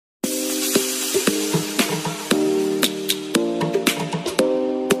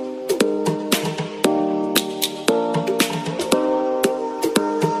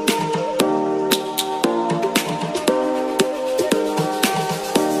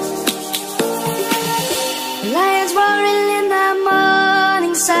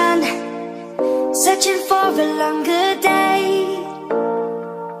searching for a longer day.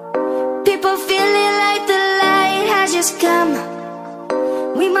 People feeling like the light has just come.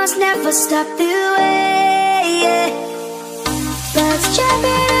 We must never stop the way. Birds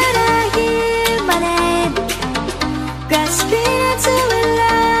chirping and I hear my name, grasping into a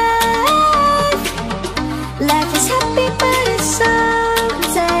life. Life is happy but it's so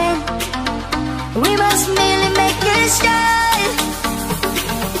insane. We must merely make a start.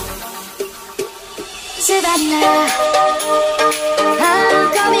 Savannah, I'm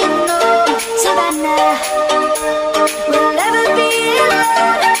coming home. Savannah, we'll never be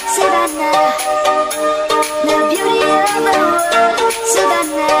alone. Savannah, the beauty of the world.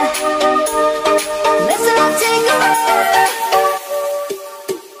 Savannah, let's all take a walk.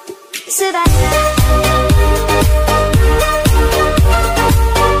 Savannah.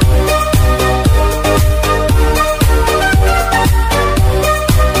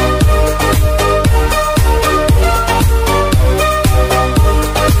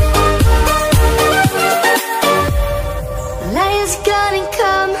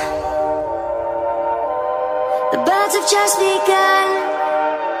 Just begun.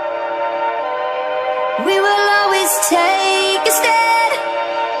 We will always take a stand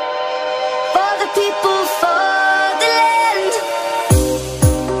for the people, for the land.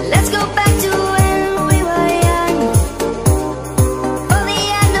 Let's go back to when we were young. For the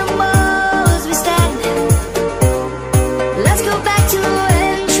animals we stand. Let's go back to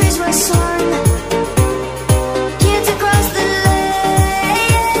when trees were swung, kids across the land.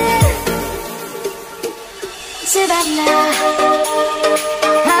 Savannah,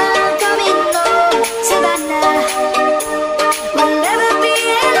 I'm coming home. Savannah, we'll never be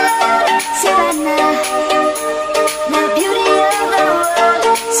alone. Savannah, the beauty of the world.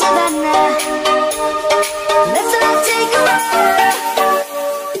 Savannah, let's all take a walk.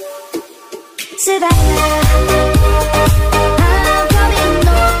 Savannah.